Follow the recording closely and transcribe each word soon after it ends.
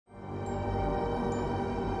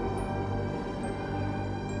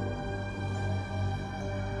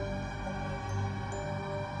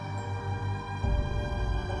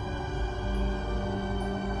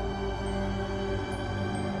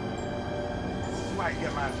why I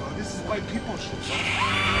get mad, bro. This is white people shit, bro.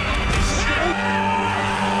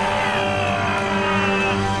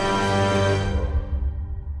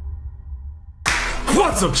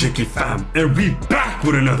 What's up, Chicky fam? And we back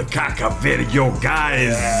with another caca video,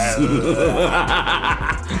 guys.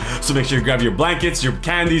 So make sure you grab your blankets, your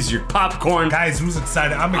candies, your popcorn. Guys, who's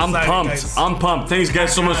excited? I'm excited, guys. I'm pumped. Thanks,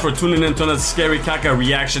 guys, so much for tuning in to another Scary Caca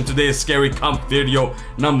reaction. Today is Scary Comp video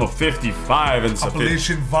number 55. And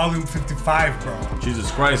Compilation volume 55, bro.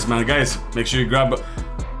 Jesus Christ, man. Guys, make sure you grab...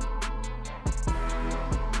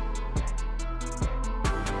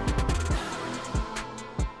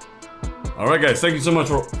 Alright, guys, thank you so much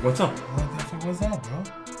for... What's up? What the fuck was that, bro?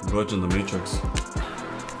 Glitch in the Matrix.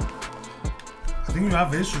 I think you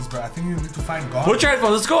have issues, bro. I think you need to find God. Put your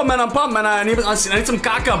headphones. Let's go, man. I'm pumped, man. I need some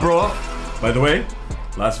caca, bro. By the way,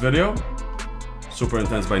 last video, super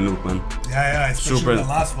intense by Nuke, man. Yeah, especially the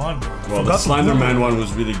last one, bro. Well, the Slenderman one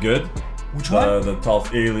was really good. Which one? The tall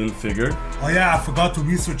alien figure. Oh yeah, I forgot to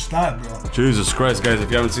research that, bro. Jesus Christ, guys. If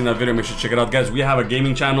you haven't seen that video, make sure to check it out. Guys, we have a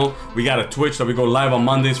gaming channel. We got a Twitch that we go live on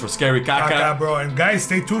Mondays for Scary Caca. Caca, bro. And guys,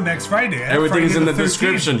 stay tuned next Friday. Everything is in the 13th.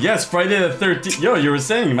 description. Yes, Friday the 13th. Yo, you were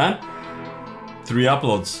saying, man. 3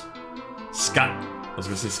 uploads. Scott. I was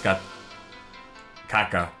gonna say Scott.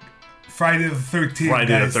 Caca. Friday the 13th.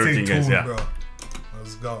 Friday guys, the 13th, stay guys, tuned, yeah. Bro.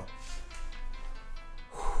 Let's go.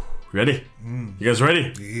 Ready? You guys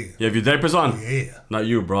ready? Yeah. You have your diapers on? Yeah. Not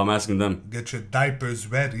you, bro. I'm asking them. Get your diapers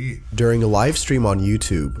ready. During a live stream on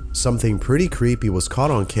YouTube, something pretty creepy was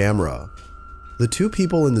caught on camera. The two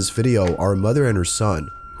people in this video are a mother and her son,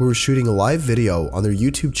 who are shooting a live video on their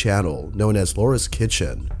YouTube channel known as Laura's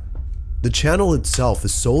Kitchen. The channel itself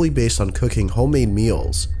is solely based on cooking homemade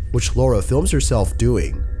meals, which Laura films herself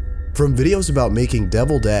doing. From videos about making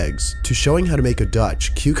deviled eggs to showing how to make a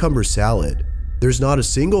Dutch cucumber salad, there's not a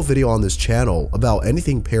single video on this channel about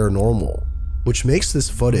anything paranormal, which makes this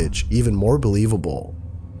footage even more believable.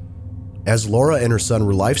 As Laura and her son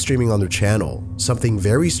were live streaming on their channel, something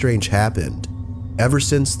very strange happened. Ever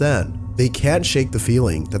since then, they can't shake the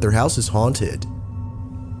feeling that their house is haunted.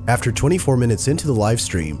 After 24 minutes into the live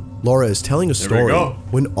stream, Laura is telling a story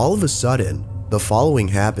when all of a sudden, the following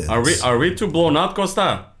happens. Are we too blown out,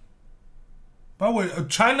 Costa? Bro, we're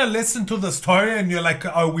trying to listen to the story and you're like,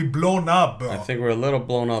 are we blown up, bro? I think we're a little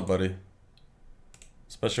blown up, buddy.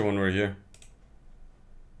 Especially when we're here.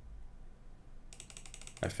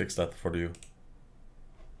 I fixed that for you.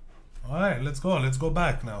 Alright, let's go. Let's go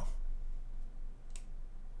back now.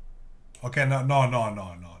 Okay, no.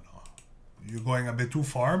 You're going a bit too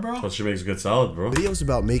far, bro? But she makes good salad, bro. Videos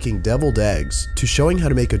about making deviled eggs to showing how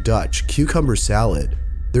to make a Dutch cucumber salad.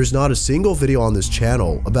 There's not a single video on this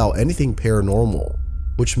channel about anything paranormal,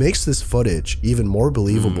 which makes this footage even more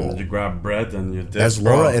believable. You grab bread and you dip, As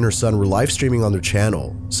Laura and her son were live streaming on their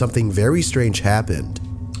channel, something very strange happened.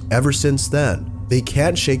 Ever since then, they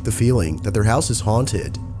can't shake the feeling that their house is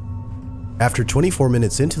haunted. After 24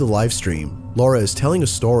 minutes into the live stream, Laura is telling a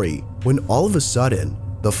story when all of a sudden,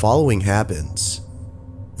 the following happens.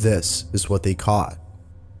 This is what they caught.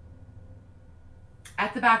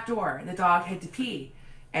 At the back door, the dog had to pee.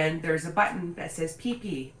 And there's a button that says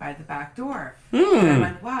pee-pee by the back door. And I'm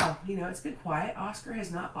like, wow, you know, it's been quiet. Oscar has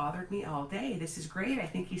not bothered me all day. This is great. I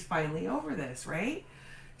think he's finally over this, right?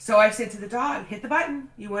 So I said to the dog, hit the button.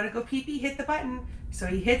 You want to go pee-pee? Hit the button. So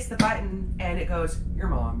he hits the button and it goes, your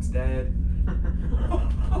mom's dead.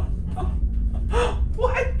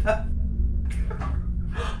 What the?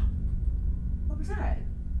 What was that?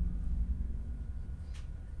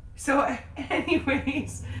 So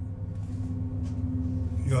anyways...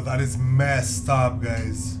 Yo, that is messed up,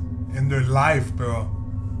 guys. In their life, bro.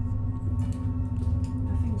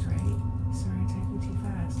 Nothing's right. Sorry, typing too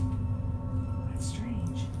fast. That's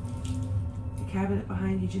strange. The cabinet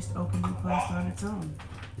behind you just opened and closed on its own.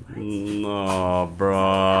 What? No,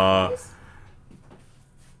 bro.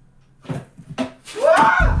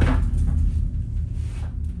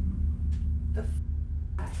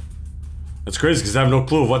 It's crazy because I have no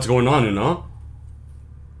clue of what's going on, you know?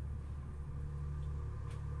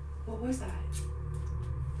 What was that?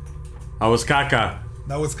 I was caca.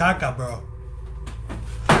 That was caca, bro.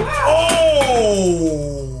 Oh!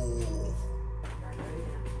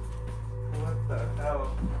 What the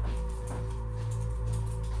hell?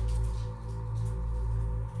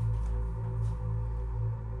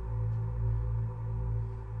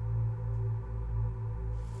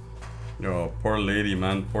 Yo, poor lady,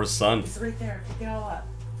 man. Poor son. It's right there. Pick it all up.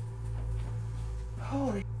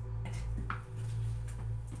 Holy shit.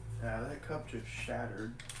 Yeah, that cup just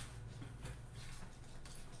shattered.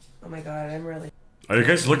 Oh my god, I'm really... Are you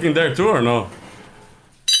guys looking there too or no?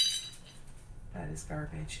 That is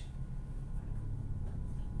garbage.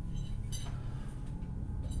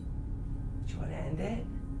 Do you want to end it?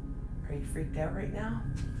 Are you freaked out right now?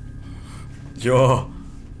 Yo.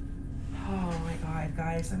 Oh my god,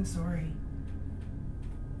 guys, I'm sorry.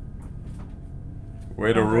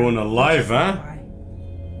 Way to ruin a life, huh? Bye.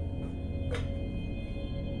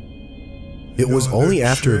 It was Yo, only they're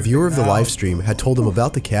after a viewer of the tripping live out, stream bro. had told them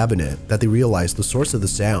about the cabinet that they realized the source of the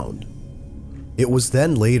sound. It was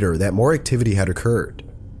then later that more activity had occurred.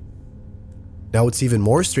 Now what's even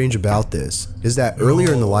more strange about this is that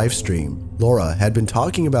earlier in the live stream, Laura had been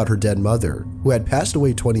talking about her dead mother, who had passed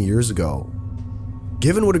away 20 years ago.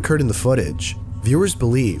 Given what occurred in the footage, viewers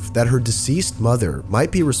believe that her deceased mother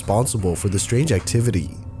might be responsible for the strange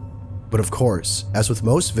activity. But of course, as with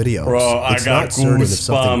most videos, Bro, it's not certain if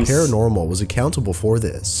something goosebumps. paranormal was accountable for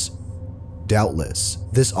this. Doubtless,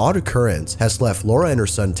 this odd occurrence has left Laura and her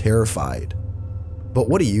son terrified. But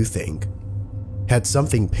what do you think? Had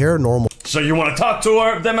something paranormal So you want to talk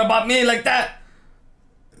to them about me like that?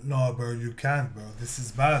 No, bro, you can't, bro. This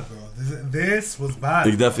is bad, bro. This was bad.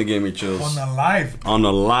 It definitely gave me chills. On a live. On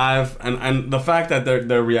a live, and the fact that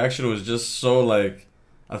their reaction was just so like.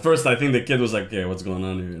 At first, I think the kid was like, "Okay, what's going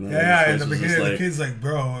on here?" You know? Yeah, His in the face was beginning, just the kid's like,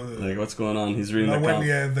 bro. like, what's going on? He's reading Like the when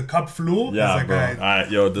comments. the cup flew. Yeah, like, bro. Alright,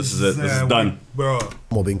 yo, this is it. This is done. Bro.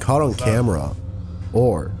 being caught on camera?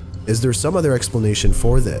 Or is there some other explanation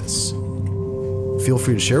for this? Feel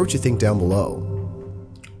free to share what you think down below.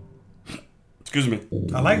 Excuse me.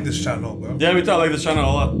 I like this channel, bro. Yeah, me too. I like this channel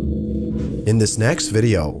a lot. In this next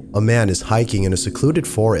video, a man is hiking in a secluded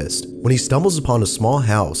forest when he stumbles upon a small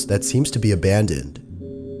house that seems to be abandoned.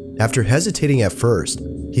 After hesitating at first,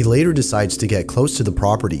 he later decides to get close to the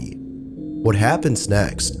property. What happens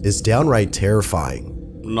next is downright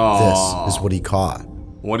terrifying. No. This is what he caught.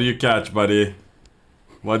 What do you catch, buddy?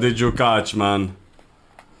 What did you catch, man?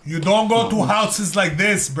 You don't go to houses like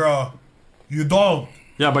this, bro. You don't.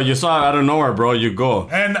 Yeah, but you saw it out of nowhere, bro. You go.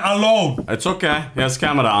 And alone. It's okay. He has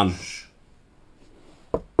camera on.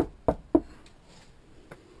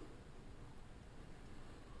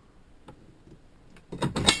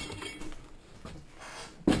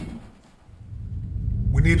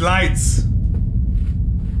 We need lights.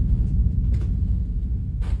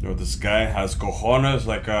 Yo, this guy has cojones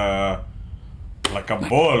like a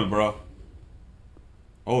bull, bro.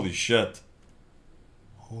 Holy shit.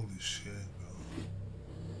 Holy shit, bro.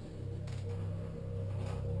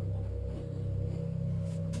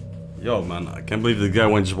 Yo, man, I can't believe the guy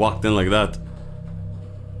went just walked in like that.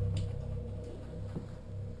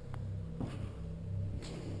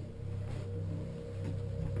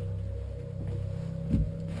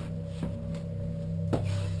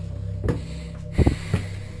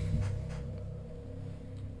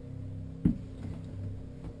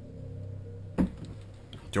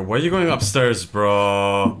 Yo, why are you going upstairs,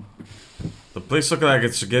 bro? The place looks like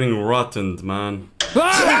it's getting rotten, man.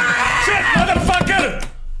 Ah! Shit, motherfucker!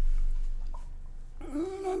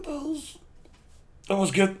 That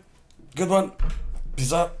was good. Good one.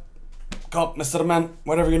 Peace out. Cop, Mr. Man,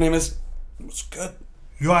 whatever your name is. It was good.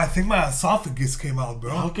 Yo, I think my esophagus came out,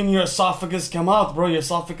 bro. How can your esophagus come out, bro? Your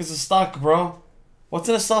esophagus is stuck, bro. What's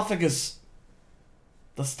an esophagus?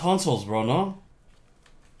 That's tonsils, bro, no?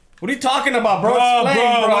 What are you talking about, bro? Bro,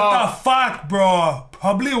 Explain, bro. what the fuck, bro?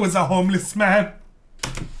 Probably it was a homeless man.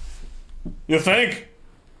 You think?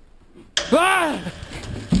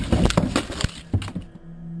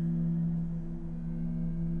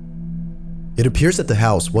 It appears that the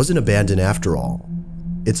house wasn't abandoned after all.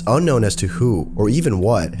 It's unknown as to who or even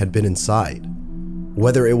what had been inside.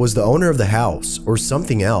 Whether it was the owner of the house or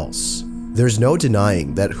something else, there's no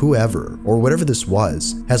denying that whoever or whatever this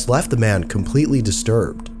was has left the man completely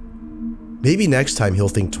disturbed. Maybe next time he'll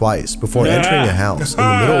think twice before entering a house in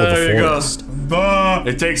the middle of There a you go. forest. Bro.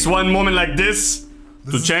 It takes one moment like this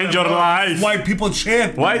to change your life. White people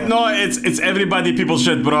shit. Why? No, it's everybody people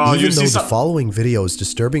shit, bro. Even You though see the some. following video is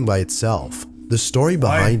disturbing by itself, the story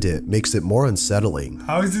behind it makes it more unsettling.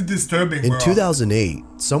 How is it disturbing, In bro? 2008,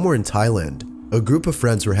 somewhere in Thailand, a group of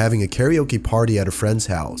friends were having a karaoke party at a friend's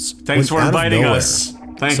house. Thanks when for out of inviting nowhere, us.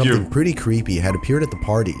 Thank something you. pretty creepy had appeared at the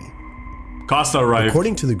party. Costa arrived.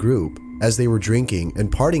 According to the group, as they were drinking and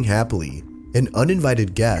partying happily, an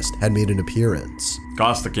uninvited guest had made an appearance.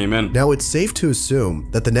 Costa came in. Now it's safe to assume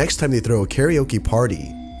that the next time they throw a karaoke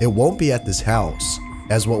party, it won't be at this house,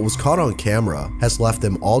 as what was caught on camera has left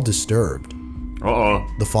them all disturbed. Uh-oh.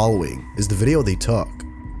 The following is the video they took.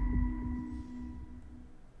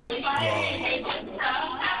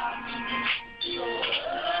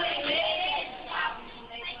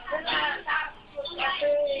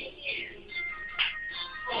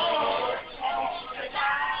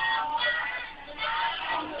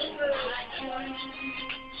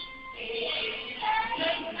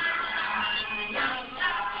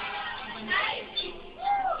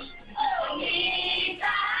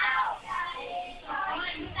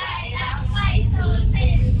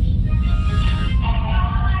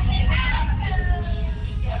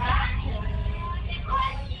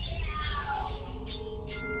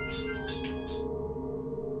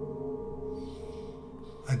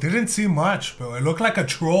 I didn't see much, bro. It looked like a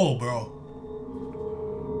troll, bro.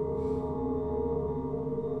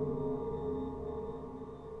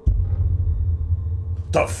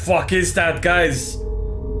 The fuck is that, guys?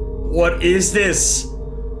 What is this?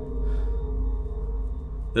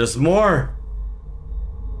 There's more.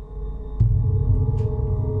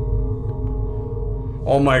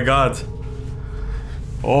 Oh my god.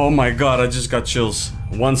 Oh my god, I just got chills.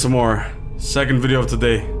 Once more. Second video of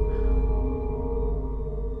today.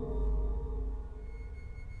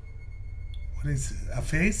 What is it? A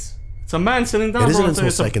face? It's a man sitting down, It isn't bro. until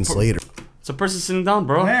It's a seconds later. It's a person sitting down,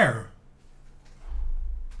 bro. Where?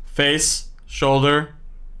 Face, shoulder.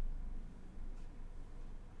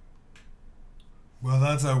 Well,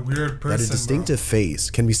 that's a weird person. That a distinctive face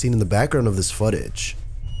can be seen in the background of this footage.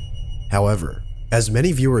 However, as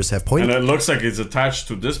many viewers have pointed And it looks like it's attached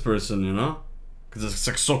to this person, you know? Because it's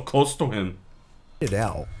like so close to him.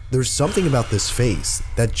 out, there's something about this face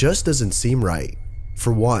that just doesn't seem right.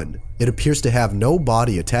 For one, it appears to have no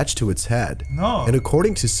body attached to its head. No. And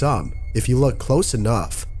according to some, if you look close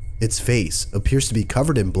enough, its face appears to be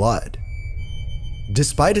covered in blood.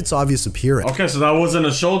 Despite its obvious appearance, Okay, so that wasn't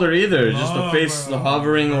a shoulder either. Just the No, face bro.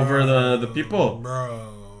 hovering over the people. Bro.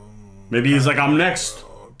 Maybe he's like, I'm next.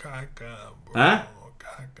 Caca, bro. Huh?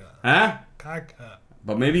 Caca. Huh? Caca.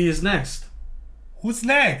 But maybe he's next. Who's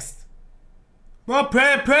next? Bro,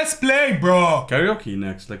 press play, bro. Karaoke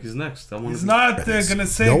next. Like he's next. I want He's to not gonna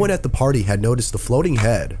sing. no one at the party had noticed the floating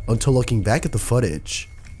head until looking back at the footage.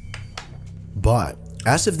 But,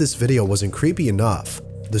 as if this video wasn't creepy enough,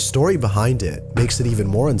 the story behind it makes it even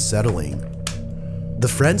more unsettling. The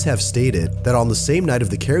friends have stated that on the same night of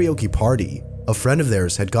the karaoke party, a friend of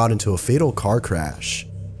theirs had got into a fatal car crash.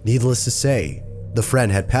 Needless to say, the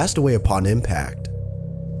friend had passed away upon impact.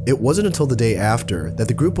 It wasn't until the day after that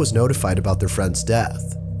the group was notified about their friend's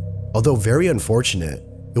death. Although very unfortunate,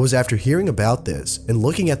 it was after hearing about this and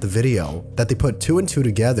looking at the video that they put two and two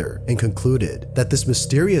together and concluded that this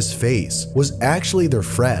mysterious face was actually their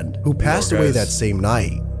friend who passed away guys. that same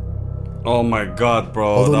night. Oh my god, bro.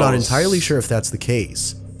 Although that not was- entirely sure if that's the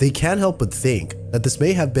case, they can't help but think that this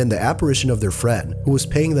may have been the apparition of their friend who was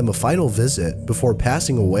paying them a final visit before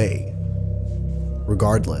passing away.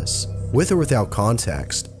 Regardless, with or without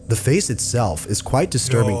context, the face itself is quite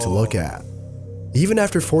disturbing to look at. Even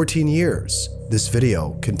after 14 years, this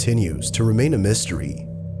video continues to remain a mystery.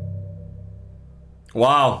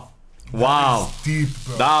 Wow. Wow. Deep,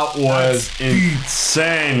 bro. That was That's deep.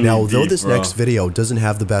 insane. Now, though deep, this bro. next video doesn't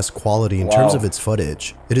have the best quality in terms of its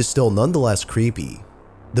footage, it is still nonetheless creepy.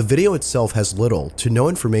 The video itself has little to no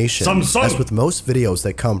information, as with most videos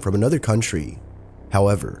that come from another country.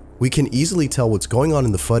 However, we can easily tell what's going on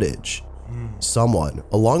in the footage. Someone,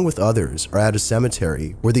 along with others, are at a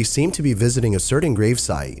cemetery where they seem to be visiting a certain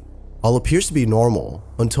gravesite. All appears to be normal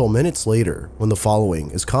until minutes later when the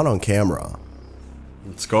following is caught on camera.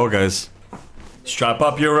 Let's go, guys. Strap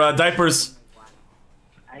up your diapers.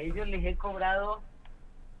 A ellos les he cobrado.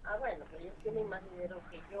 Ah, bueno, pero ellos tienen más dinero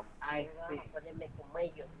que yo. Ay, sí. Ponerme como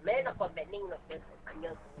ellos. Menos por benignos que es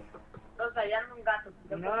español. Entonces, allá en un gato.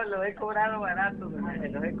 No, lo he cobrado barato, me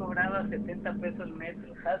lo he cobrado a 70 pesos el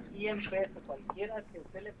metro. Está 100 pesos. Cualquiera que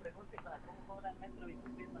usted le pregunte para cómo cobra el metro y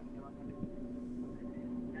usted piensa que va a salir.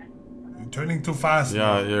 You're turning too fast.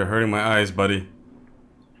 Yeah, you're hurting my eyes, buddy.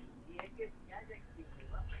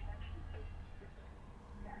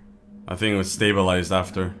 I think it was stabilized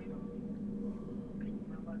after.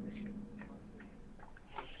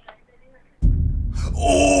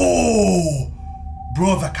 Oh,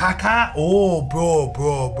 bro, the caca. Oh, bro,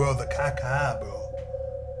 the caca, bro.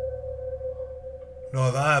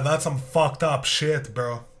 No, that's some fucked up shit,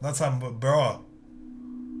 bro. That's some, bro.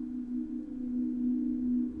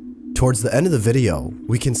 Towards the end of the video,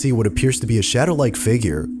 we can see what appears to be a shadow-like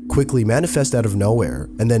figure quickly manifest out of nowhere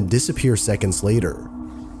and then disappear seconds later.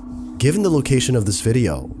 Given the location of this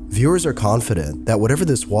video, viewers are confident that whatever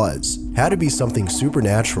this was had to be something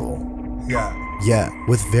supernatural. Yeah. Yet,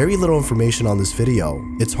 with very little information on this video,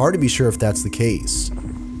 it's hard to be sure if that's the case.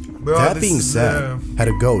 Bro, That this being is, said, had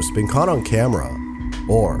a ghost been caught on camera,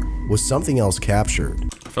 or was something else captured?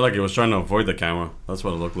 I feel like it was trying to avoid the camera. That's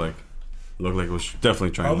what it looked like. It looked like it was definitely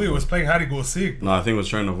trying probably to was playing hide and go seek. No, I think it was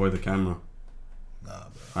trying to avoid the camera. Nah,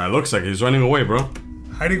 bro. It looks like he's running away, bro.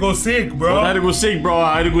 Hide and go seek, bro. Hide and go seek, bro.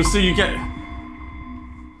 Hide and go seek. You can't.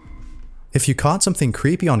 If you caught something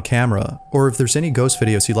creepy on camera, or if there's any ghost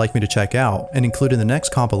videos you'd like me to check out and include in the next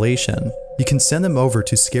compilation, you can send them over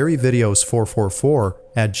to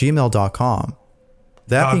scaryvideos444@gmail.com.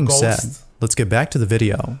 That being said, let's get back to the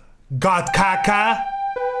video. Got caca?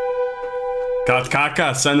 Got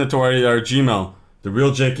caca. Send it to our Gmail. The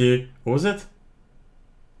real Jakey. What was it?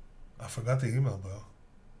 I forgot the email, bro.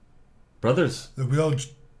 Brothers. The real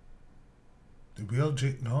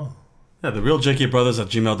no. Yeah, the real JK Brothers at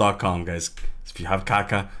gmail.com, guys. If you have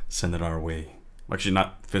caca, send it our way. Actually,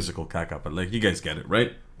 not physical caca, but like, you guys get it,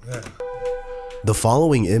 right? Yeah. The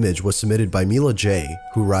following image was submitted by Mila J,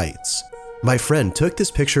 who writes, "My friend took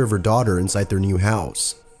this picture of her daughter inside their new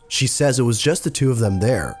house. She says it was just the two of them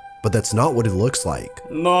there, but that's not what it looks like.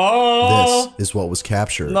 No! This is what was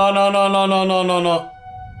captured." No.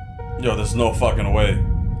 Yo, there's no fucking way.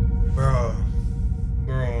 Bro.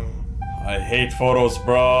 I hate photos,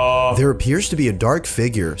 bro. There appears to be a dark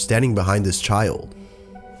figure standing behind this child.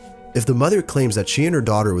 If the mother claims that she and her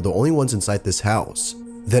daughter were the only ones inside this house,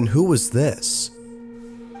 then who was this?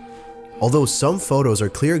 Although some photos are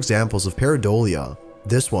clear examples of pareidolia,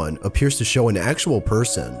 this one appears to show an actual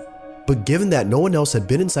person. But given that no one else had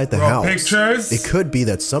been inside the house, pictures? It could be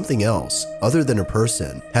that something else, other than a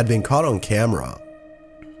person, had been caught on camera.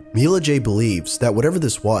 Mila J believes that whatever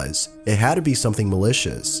this was, it had to be something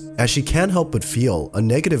malicious, as she can't help but feel a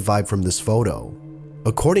negative vibe from this photo.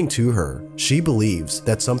 According to her, she believes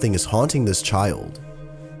that something is haunting this child.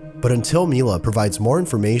 But until Mila provides more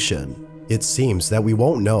information, it seems that we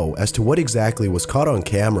won't know as to what exactly was caught on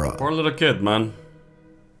camera. Poor little kid, man.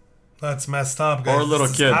 That's messed up, guys. Poor little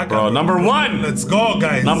kid, bro. Number one. Let's go,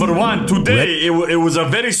 guys. Number one. Today, it was a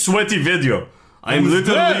very sweaty video. I'm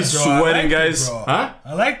literally sweating, guys. Huh?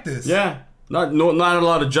 I like this. Yeah. Not a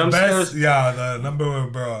lot of jump scares. Yeah, the number one,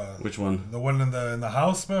 bro. Which one? The one in the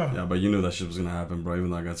house, bro. Yeah, but you knew that shit was gonna happen, bro. Even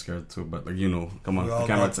though I got scared too. But like, you know, come on. We all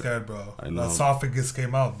got scared, bro. I know. The esophagus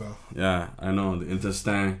came out, bro. Yeah, I know. The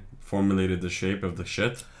intestine formulated the shape of the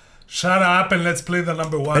shit. Shut up and let's play the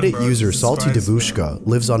number one. Reddit bro. user Jesus Salty Christ, Devushka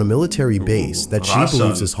lives on a military base that she Russian.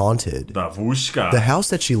 believes is haunted. Davushka. The house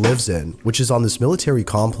that she lives in, which is on this military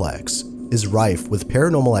complex, is rife with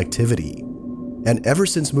paranormal activity. And ever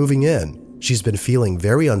since moving in, she's been feeling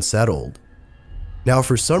very unsettled. Now,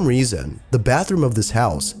 for some reason, the bathroom of this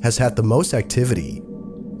house has had the most activity.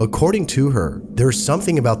 According to her, there's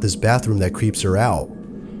something about this bathroom that creeps her out.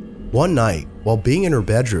 One night, while being in her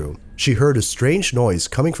bedroom, she heard a strange noise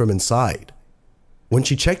coming from inside. When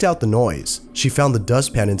she checked out the noise, she found the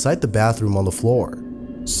dustpan inside the bathroom on the floor.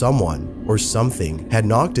 Someone or something had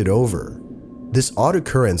knocked it over. This odd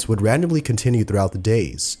occurrence would randomly continue throughout the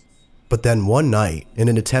days. But then one night, in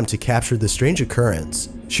an attempt to capture this strange occurrence,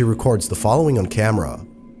 she records the following on camera.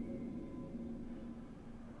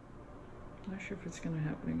 Not sure if it's gonna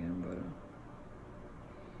happen again, but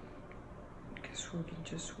I guess we can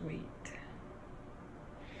just wait.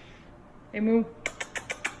 Hey, Moo.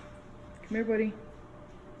 Come here, buddy.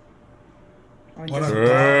 Oh, What a just dog.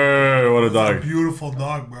 Hey, what a That's dog. a beautiful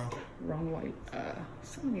dog, bro. wrong light.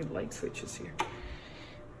 So many light switches here.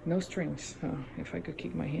 No strings. If I could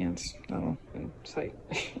keep my hands, in sight.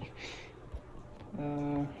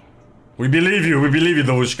 We believe you,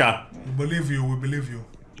 Davushka. We believe you, we believe you.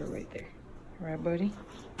 They're right there. All right, buddy?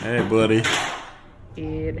 Hey, buddy.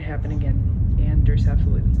 It happened again. And there's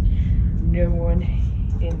absolutely no one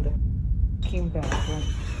in the fucking bathroom.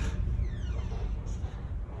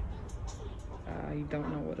 I don't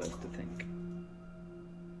know what else to think.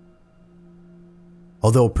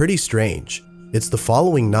 Although pretty strange, it's the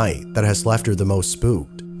following night that has left her the most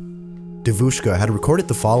spooked. Devushka had recorded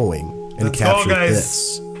the following and Let's go, captured guys.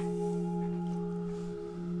 this.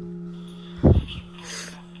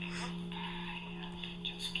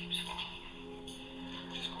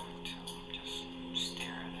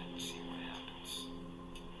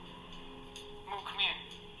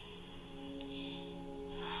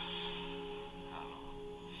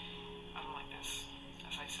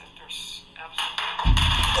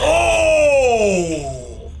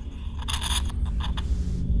 Oh!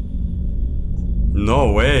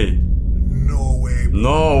 No way. No way, bro.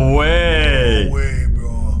 No way. No way,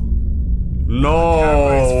 bro.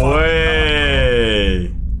 No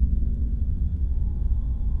way.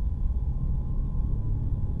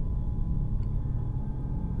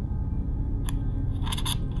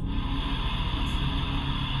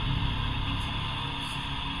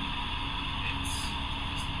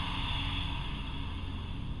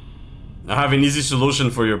 I have an easy solution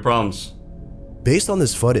for your problems. Based on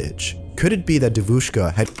this footage, could it be that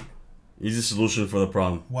Devushka had Easy solution for the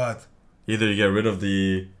problem. What? Either you get rid of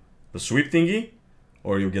the sweep thingy,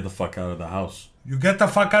 or you get the fuck out of the house. You get the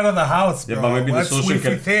fuck out of the house, bro. Yeah, but maybe What the solution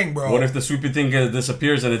sweepy thing, bro? What if the sweepy thing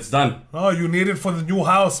disappears and it's done? Oh, you need it for the new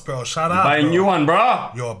house, bro. Shut up, Buy a bro. new one, bro.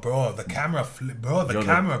 Yo, bro, the camera flip, bro. The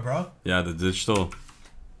camera, bro. Yeah, the digital,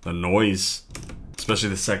 the noise, especially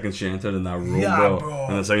the second she entered in that room, Yeah, bro. bro.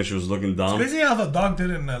 And the second she was looking down. It's crazy how the dog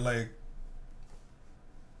didn't like.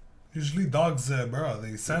 Usually dogs, bro,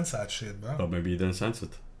 they sense that shit, bro. But maybe he didn't sense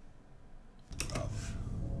it.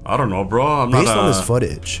 I don't know, bro. I'm not Based on this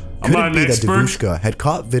footage, I'm could not it an be that expert. Davushka had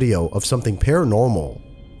caught video of something paranormal?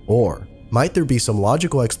 Or might there be some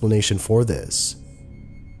logical explanation for this?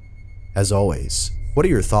 As always, what are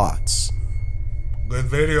your thoughts? Good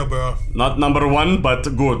video, bro. Not number one, but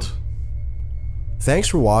good. Thanks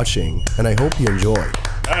for watching, and I hope you enjoyed.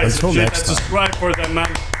 Guys, Until legit, next time. subscribe for them,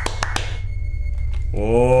 man.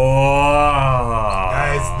 Oh,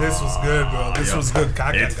 Guys, this was good, bro. This was good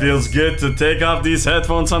caca. It guys. feels good to take off these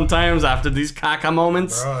headphones sometimes after these caca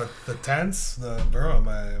moments. Bro, the tense,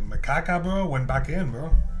 my caca, bro, went back in,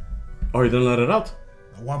 bro. Oh, you didn't let it out?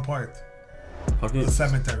 At one point. How can you? The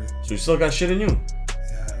cemetery. So you still got shit in you?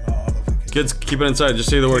 Yeah, no, all of it. Kids, keep it inside. Just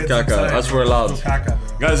say the word Kids caca. inside, That's bro. where allowed. Do caca,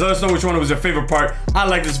 bro. Guys, let us know which one was your favorite part. I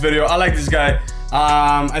like this video. I like this guy.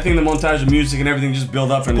 I think the montage, the music, and everything just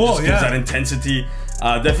build up, and it just gives that intensity.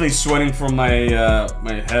 Definitely sweating from my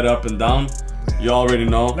my head up and down. You already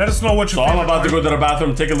know. Let us know what your So I'm favorite about to part- go to the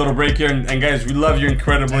bathroom, take a little break here, and guys, we love you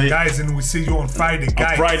incredibly. And guys, and we see you on Friday,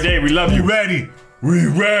 guys. On Friday, we love you. We ready. We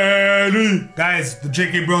ready. Guys, the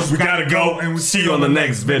JK Bros, We gotta go, and we'll see you on the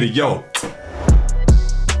next video.